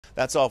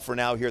That's all for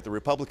now here at the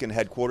Republican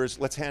headquarters.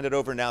 Let's hand it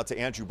over now to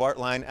Andrew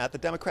Baertlein at the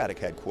Democratic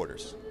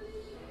headquarters.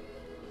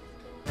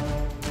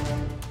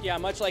 Yeah,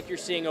 much like you're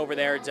seeing over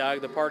there, Doug,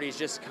 the party's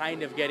just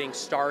kind of getting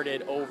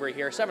started over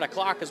here. 7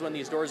 o'clock is when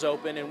these doors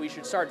open, and we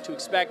should start to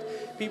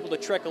expect people to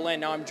trickle in.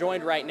 Now, I'm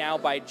joined right now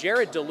by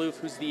Jared DeLoof,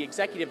 who's the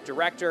executive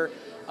director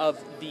of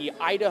the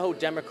Idaho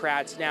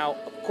Democrats. Now,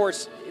 of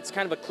course, it's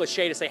kind of a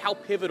cliche to say how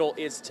pivotal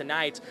is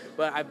tonight,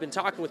 but I've been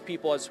talking with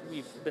people as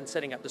we've been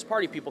setting up this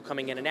party, people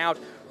coming in and out.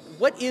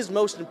 What is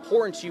most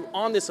important to you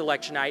on this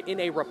election night in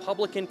a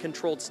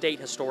Republican-controlled state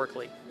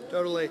historically?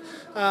 Totally.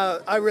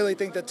 I really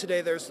think that today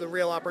there's the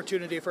real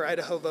opportunity for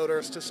Idaho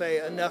voters to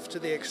say enough to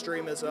the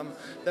extremism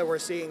that we're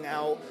seeing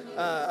out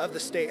of the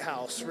state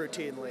house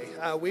routinely.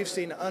 We've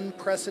seen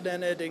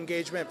unprecedented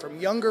engagement from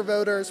younger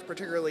voters,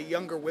 particularly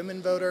younger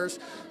women voters,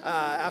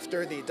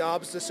 after the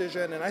Dobbs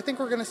decision, and I think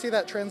we're going to see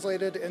that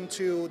translated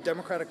into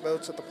Democratic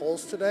votes at the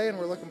polls today, and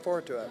we're looking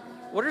forward to it.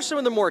 What are some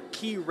of the more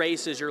key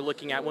races you're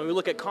looking at when we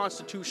look at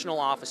constitutional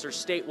officers,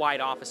 statewide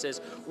offices?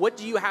 What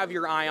do you have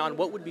your eye on?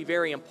 What would be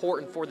very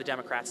important for the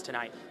Democrats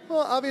tonight? Well,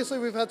 obviously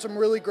we've had some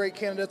really great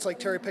candidates like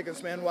Terry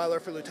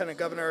Pickens-Manweiler for Lieutenant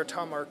Governor,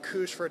 Tom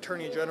Marcouche for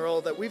Attorney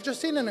General, that we've just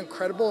seen an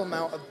incredible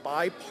amount of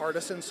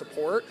bipartisan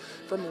support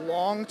from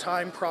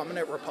longtime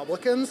prominent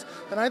Republicans,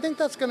 and I think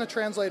that's going to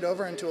translate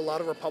over into a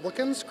lot of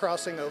Republicans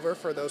crossing over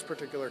for those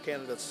particular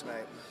candidates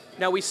tonight.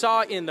 Now, we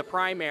saw in the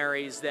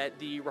primaries that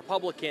the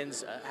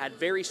Republicans had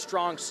very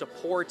strong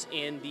support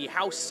in the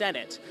House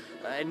Senate.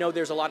 I know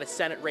there's a lot of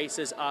Senate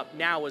races up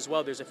now as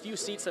well. There's a few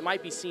seats that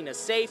might be seen as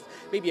safe,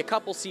 maybe a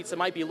couple seats that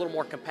might be a little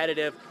more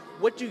competitive.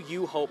 What do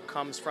you hope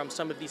comes from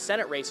some of these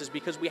Senate races?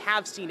 Because we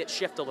have seen it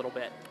shift a little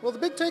bit. Well, the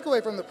big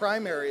takeaway from the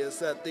primary is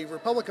that the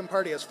Republican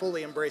Party has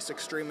fully embraced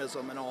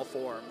extremism in all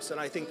forms, and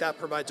I think that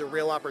provides a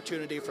real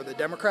opportunity for the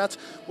Democrats.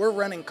 We're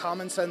running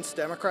common sense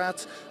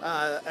Democrats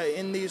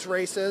in these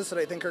races that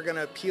I think are going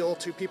to appeal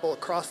to people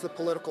across the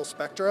political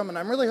spectrum, and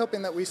I'm really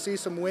hoping that we see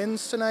some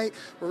wins tonight.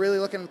 We're really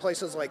looking in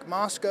places like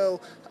Moscow,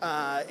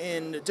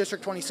 in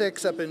District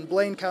 26, up in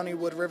Blaine County,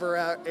 Wood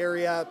River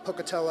area,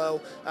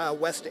 Pocatello,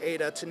 West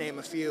Ada, to name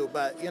a few.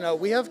 But, you know,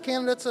 we have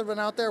candidates that have been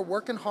out there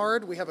working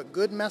hard. We have a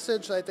good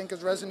message that I think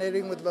is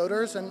resonating with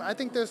voters, and I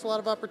think there's a lot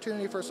of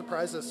opportunity for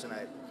surprises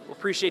tonight. Well,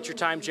 appreciate your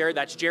time, Jared.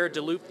 That's Jared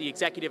DeLoof, the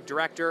executive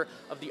director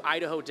of the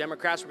Idaho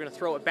Democrats. We're going to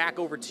throw it back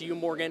over to you,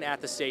 Morgan, at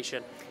the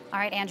station. All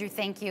right, Andrew,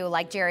 thank you.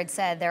 Like Jared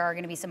said, there are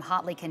going to be some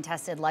hotly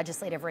contested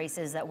legislative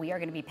races that we are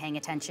going to be paying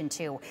attention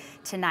to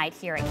tonight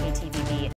here at KTVB.